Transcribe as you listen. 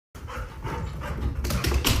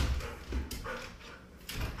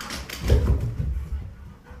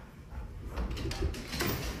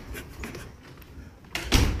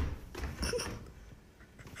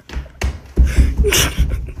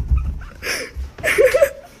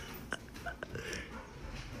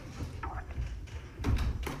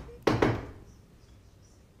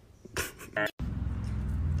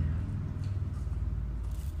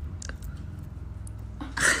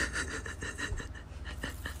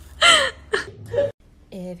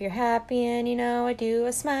If you're happy and you know it, do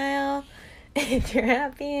a smile. If you're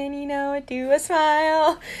happy and you know it, do a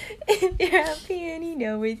smile. If you're happy and you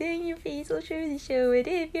know it, then your face will surely show it.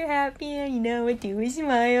 If you're happy and you know it, do a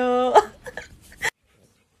smile.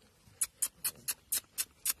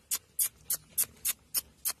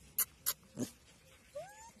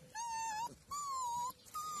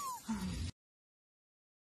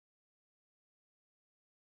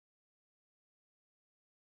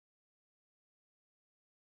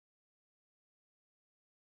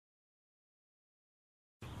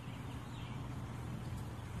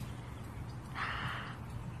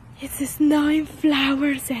 It's a snowing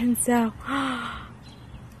flowers and so.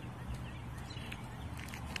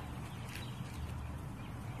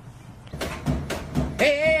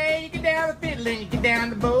 Hey, you get down the fiddle and you get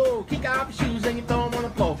down the bow. Kick off your shoes and you throw them on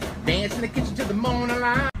the floor. Dance in the kitchen till the morning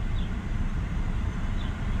light.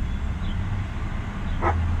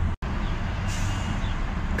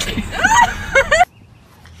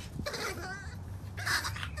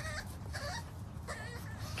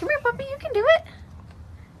 Come here, puppy, you can do it.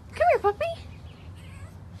 Come here, puppy.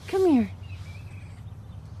 Come here.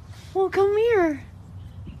 Well, come here.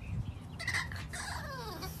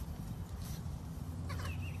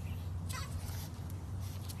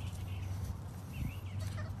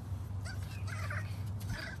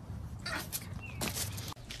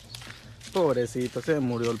 Pobrecito, se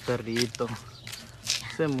murió el perrito.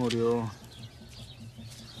 Se murió.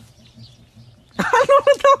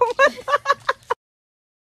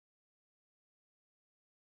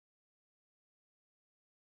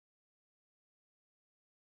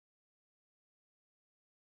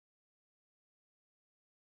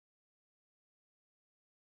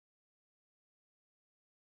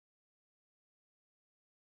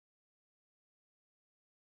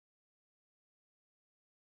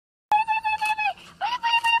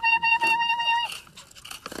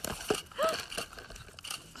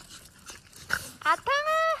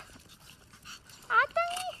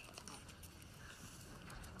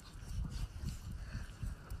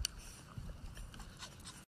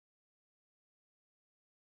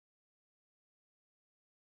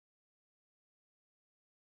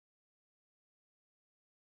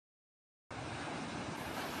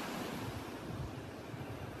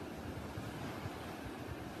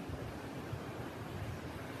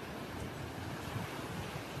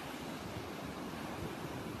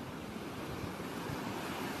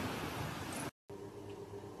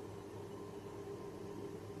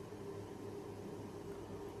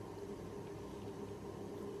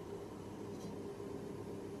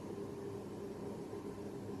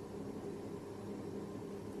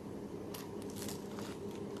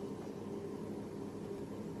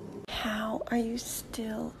 How are you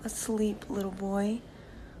still asleep, little boy?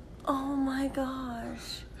 Oh my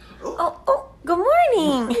gosh. Oh, good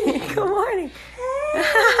morning. Good morning.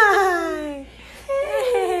 Hi.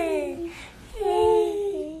 Hey.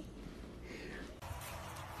 Hey.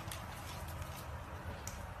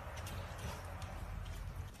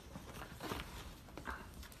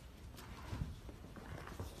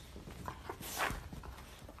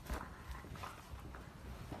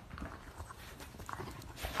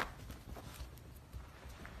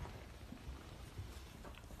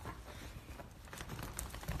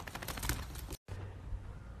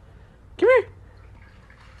 Come here.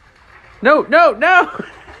 No, no, no.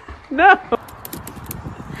 No.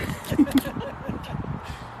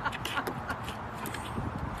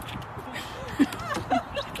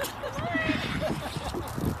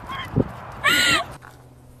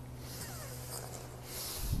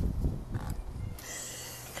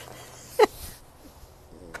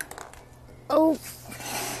 Oh.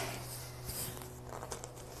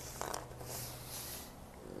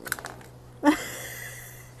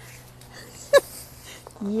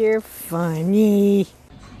 You're funny.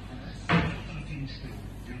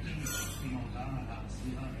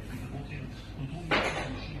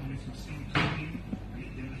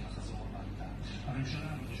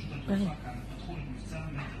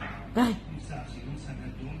 Bye.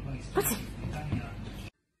 What's it?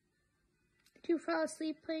 Did you fall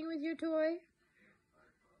asleep playing with your toy?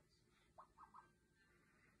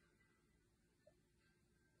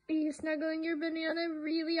 Are you snuggling your banana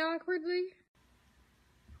really awkwardly?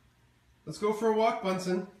 Let's go for a walk,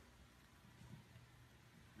 Bunsen.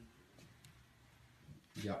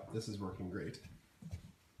 Yep, this is working great.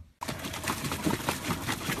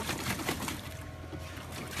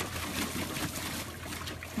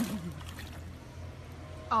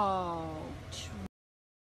 Oh.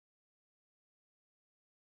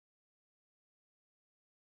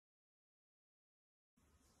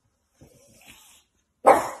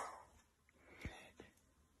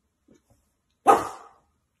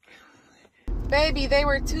 Baby, they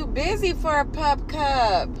were too busy for a pup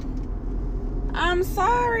cup. I'm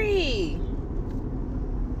sorry.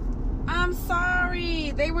 I'm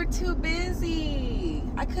sorry. They were too busy.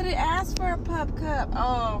 I could have asked for a pup cup.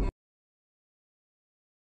 Oh.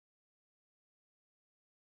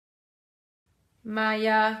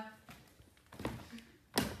 Maya.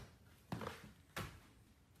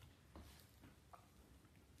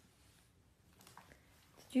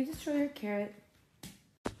 Did you destroy your carrot?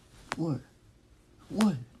 What?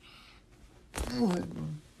 What? What?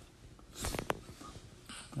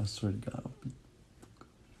 I swear to God.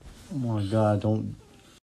 Oh my God, don't.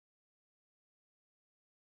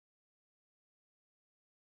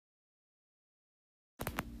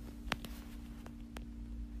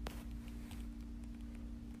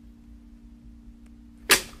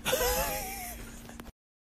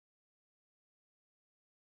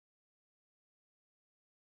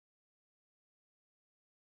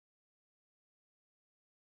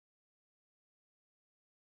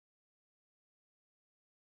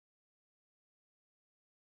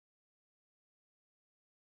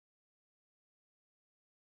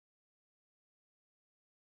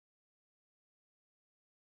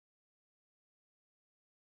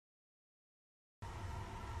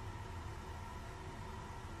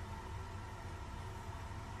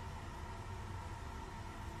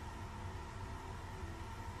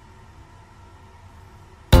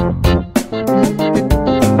 Thank you.